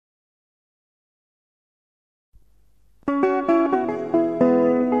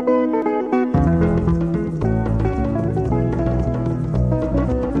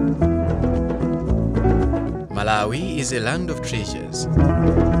Malawi is a land of treasures.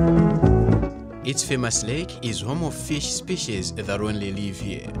 Its famous lake is home of fish species that only live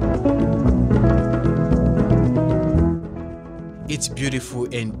here. Its beautiful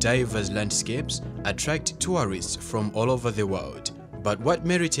and diverse landscapes attract tourists from all over the world. But what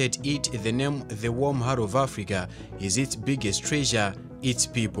merited it the name the warm heart of Africa is its biggest treasure, its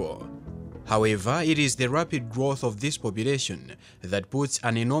people. However, it is the rapid growth of this population that puts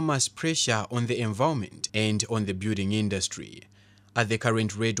an enormous pressure on the environment and on the building industry. At the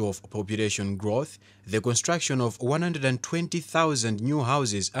current rate of population growth, the construction of 120,000 new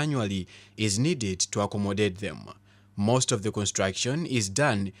houses annually is needed to accommodate them. Most of the construction is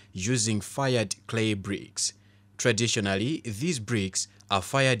done using fired clay bricks. Traditionally, these bricks are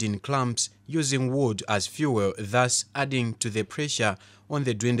fired in clumps using wood as fuel, thus adding to the pressure on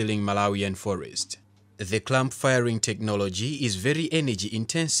the dwindling Malawian forest. The clump firing technology is very energy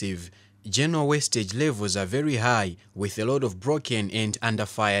intensive. General wastage levels are very high with a lot of broken and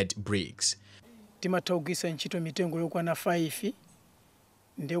underfired bricks. Timathaukisa ntchito mitengo yokwana 5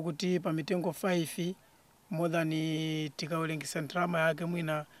 ndiye kuti pa mitengo 5 more than tikawalengisa ndrama yake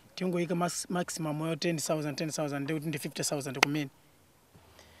mwina tingoyika maximum yo 10,000 ndiye kuti ndi 50,000 kumene.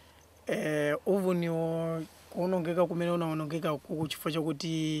 Uvuniwo kuonongeka kumene unaonongeka kuchifukwa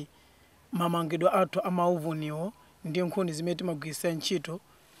chakuti mamangidwe athu amauvuniwo ndiye nkhuni zimene timagwirisa ntchito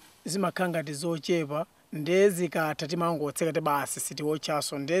zimakhanga zochepa ndezikatha timangotseka basi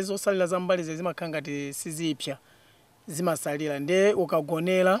sitiwochaso ndezosalira zambali zimakhanga sizipya zimasalira nde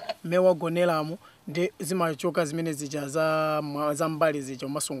ukagonera mewagoneramo nde zimachoka zimene zija za mbali zija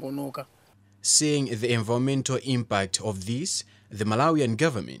umasongonoka. Seeing the environmental impact of this, the Malawian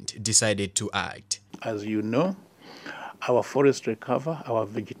government decided to act. As you know, our forestry cover, our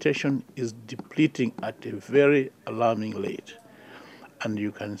vegetation is depleting at a very alarming rate. And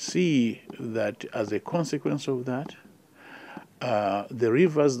you can see that as a consequence of that, the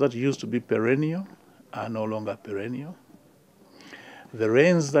rivers that used to be perennial are no longer perennial. The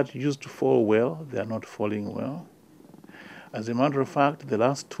rains that used to fall well, they are not falling well. As a matter of fact, the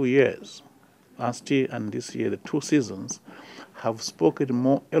last 2 years, last year and this year, the 2 seasons, have spoken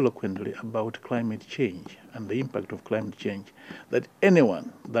more eloquently about climate change and the impact of climate change than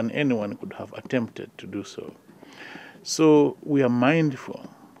anyone could have attempted to do so. So we are mindful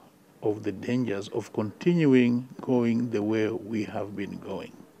of the dangers of continuing going the way we have been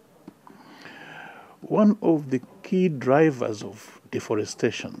going. One of the key drivers of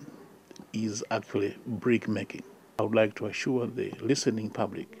deforestation is actually brick making. I would like to assure the listening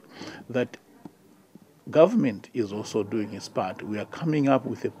public that government is also doing its part. We are coming up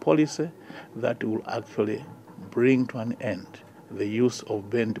with a policy that will actually bring to an end the use of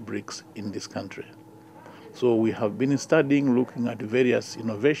bent bricks in this country. So we have been studying, looking at various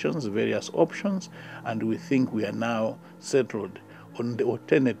innovations, various options, and we think we are now settled on the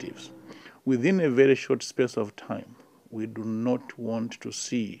alternatives. Within a very short space of time, we do not want to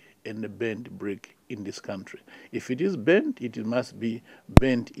see any bent brick in this country. If it is bent, it must be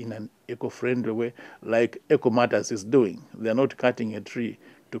bent in an eco-friendly way, like Eco Matters is doing. They are not cutting a tree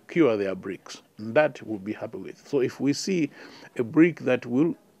to cure their bricks, and that we'll be happy with. So if we see a brick that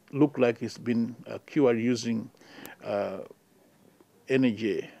will look like it's been cured using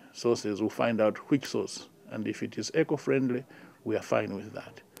energy sources, we'll find out which source, and if it is eco-friendly, we are fine with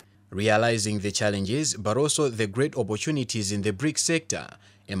that. Realizing the challenges but also the great opportunities in the brick sector,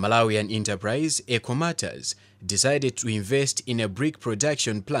 a Malawian enterprise, Eco Matters, decided to invest in a brick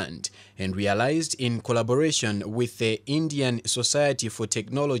production plant and realized in collaboration with the Indian Society for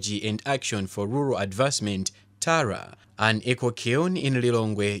Technology and Action for Rural Advancement, TARA, an eco kiln in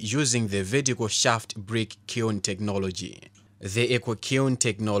Lilongwe using the vertical shaft brick kiln technology. The eco kiln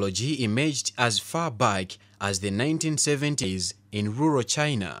technology emerged as far back as the 1970s in rural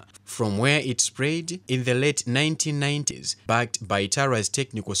China, from where it spread in the late 1990s, backed by TARA's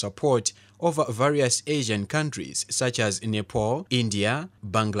technical support over various Asian countries such as Nepal, India,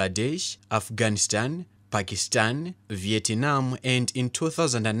 Bangladesh, Afghanistan, Pakistan, Vietnam, and in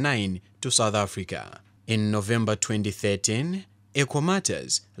 2009 to South Africa. In November 2013, Eco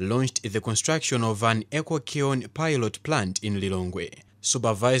Matters launched the construction of an eco kiln pilot plant in Lilongwe.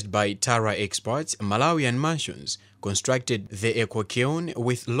 Supervised by TARA experts, Malawian Mansions constructed the eco kiln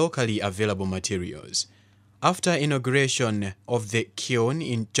with locally available materials. After inauguration of the kiln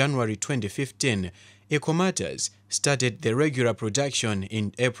in January 2015, Eco Matters started the regular production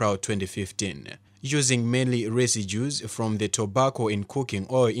in April 2015. Using mainly residues from the tobacco and cooking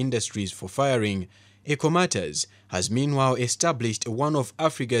oil industries for firing, Eco Matters has meanwhile established one of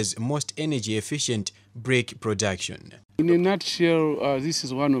Africa's most energy-efficient brick production. In a nutshell, this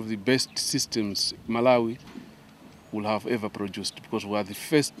is one of the best systems Malawi will have ever produced, because we are the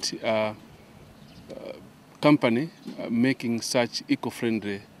first company making such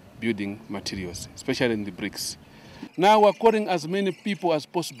eco-friendly building materials, especially in the bricks. Now we're calling as many people as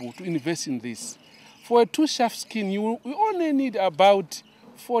possible to invest in this. For a 2-shaft kiln, you only need about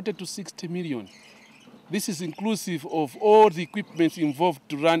 40 to 60 million. This is inclusive of all the equipment involved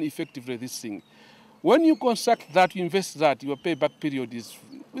to run effectively this thing. When you construct that, you invest that, your payback period is,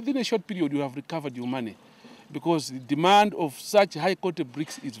 within a short period, you have recovered your money, because the demand of such high-quality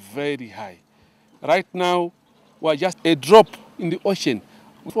bricks is very high. Right now, we're just a drop in the ocean.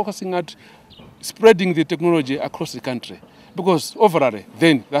 We're focusing at spreading the technology across the country, because overall,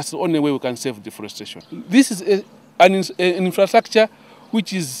 then that's the only way we can save deforestation. This is an infrastructure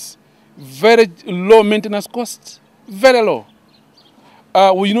which is very low maintenance costs, very low.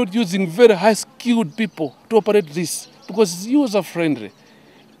 We're not using very high-skilled people to operate this, because it's user-friendly.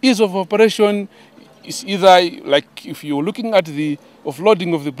 Ease of operation is either, like if you're looking at the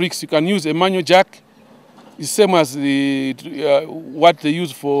offloading of the bricks, you can use a manual jack. It's same as the what they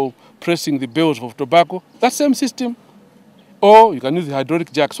use for pressing the bales of tobacco. That same system. Or you can use the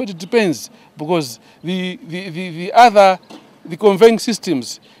hydraulic jack. So it depends, because the conveying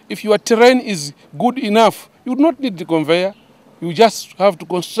systems, if your terrain is good enough, you would not need the conveyor. You just have to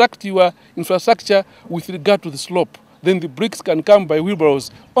construct your infrastructure with regard to the slope. Then the bricks can come by wheelbarrows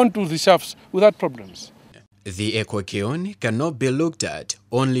onto the shafts without problems. The Eco Kiln cannot be looked at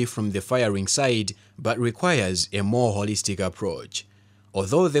only from the firing side, but requires a more holistic approach.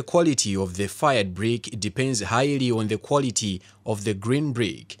 Although the quality of the fired brick depends highly on the quality of the green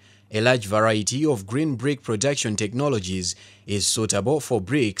brick, a large variety of green brick production technologies is suitable for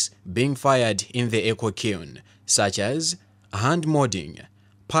bricks being fired in the Eco Kiln, such as hand molding,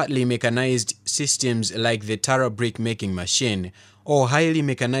 partly mechanized systems like the Tara brick making machine, or highly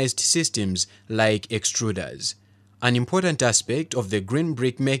mechanized systems like extruders. An important aspect of the green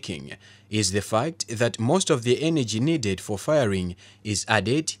brick making is the fact that most of the energy needed for firing is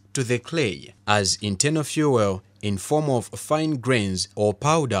added to the clay as internal fuel in form of fine grains or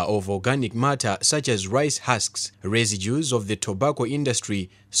powder of organic matter such as rice husks, residues of the tobacco industry,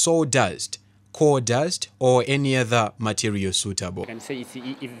 sawdust, coal dust, or any other material suitable. I can say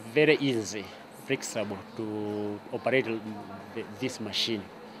it's very easy, flexible to operate this machine,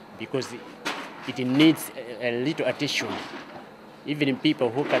 because it needs a little attention. Even people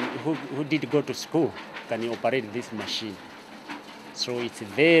who did go to school can operate this machine. So it's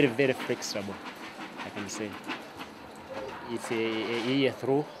very, very flexible, I can say. It's a year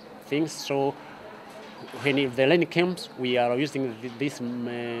through things. So when the rain comes, we are using this,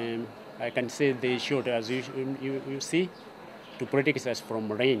 I can say the shield, as you see, to protect us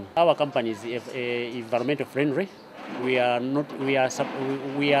from rain. Our company is environmental friendly. We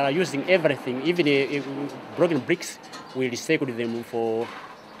are using everything, even broken bricks. We recycle them for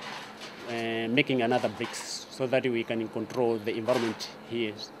making another bricks, so that we can control the environment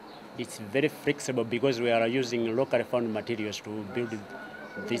here. It's very flexible because we are using locally found materials to build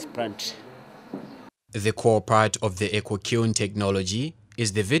this plant. The core part of the Eco Kiln technology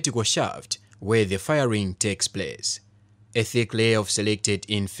is the vertical shaft where the firing takes place. A thick layer of selected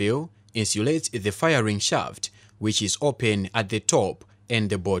infill insulates the firing shaft, which is open at the top and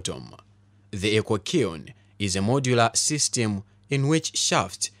the bottom. The Eco Kiln is a modular system in which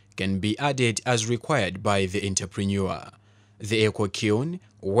shafts can be added as required by the entrepreneur. The Eco Kiln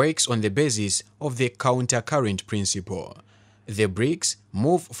works on the basis of the countercurrent principle. The bricks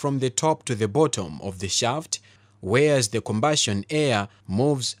move from the top to the bottom of the shaft, whereas the combustion air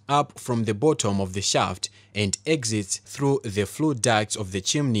moves up from the bottom of the shaft and exits through the flue ducts of the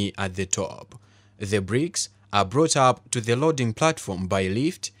chimney at the top. The bricks are brought up to the loading platform by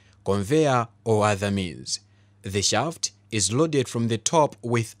lift, conveyor, or other means. The shaft is loaded from the top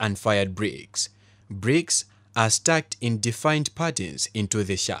with unfired bricks. Bricks are stacked in defined patterns into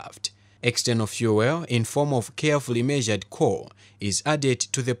the shaft. External fuel in form of carefully measured coal is added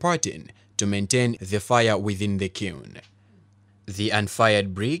to the pattern to maintain the fire within the kiln. The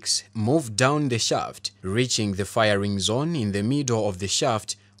unfired bricks move down the shaft, reaching the firing zone in the middle of the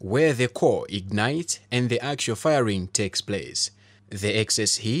shaft where the core ignites and the actual firing takes place. The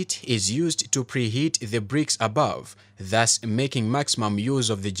excess heat is used to preheat the bricks above, thus making maximum use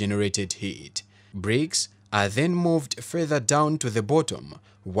of the generated heat. Bricks are then moved further down to the bottom,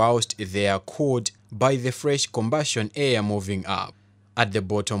 whilst they are cooled by the fresh combustion air moving up. At the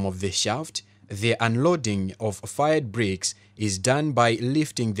bottom of the shaft, the unloading of fired bricks is done by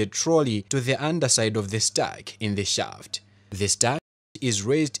lifting the trolley to the underside of the stack in the shaft. The stack is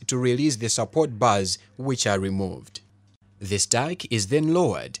raised to release the support bars, which are removed. The stack is then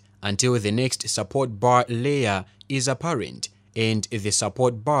lowered until the next support bar layer is apparent and the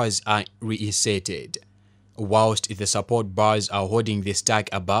support bars are reinserted. Whilst the support bars are holding the stack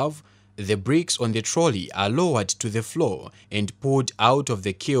above, the bricks on the trolley are lowered to the floor and pulled out of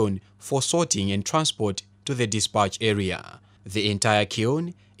the kiln for sorting and transport to the dispatch area. The entire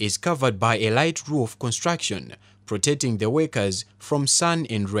kiln is covered by a light roof construction, protecting the workers from sun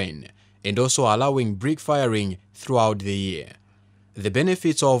and rain, and also allowing brick firing throughout the year. The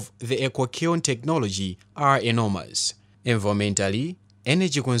benefits of the Eco Kiln technology are enormous. Environmentally,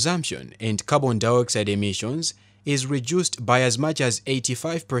 energy consumption and carbon dioxide emissions is reduced by as much as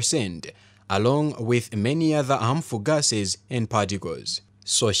 85%, along with many other harmful gases and particles.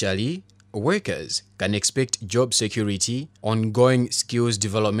 Socially, workers can expect job security, ongoing skills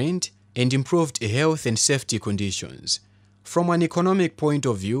development, and improved health and safety conditions. From an economic point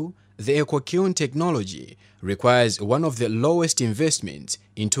of view, the Eco Kiln technology requires one of the lowest investments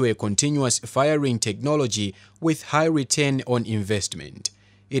into a continuous firing technology with high return on investment.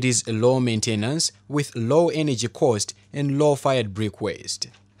 It is low maintenance with low energy cost and low fired brick waste.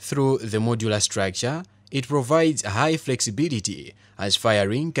 Through the modular structure, it provides high flexibility as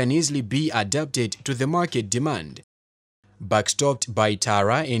firing can easily be adapted to the market demand. Backstopped by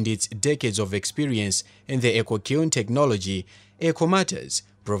Tara and its decades of experience in the Eco Kiln technology, Eco Matters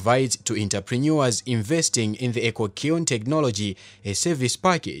provides to entrepreneurs investing in the Eco Kiln technology a service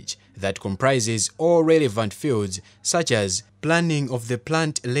package that comprises all relevant fields such as planning of the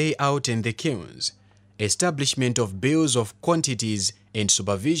plant layout and the kilns, establishment of bills of quantities and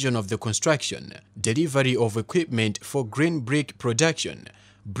supervision of the construction, delivery of equipment for green brick production,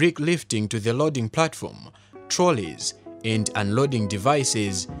 brick lifting to the loading platform, trolleys and unloading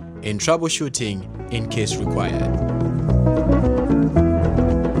devices, and troubleshooting in case required.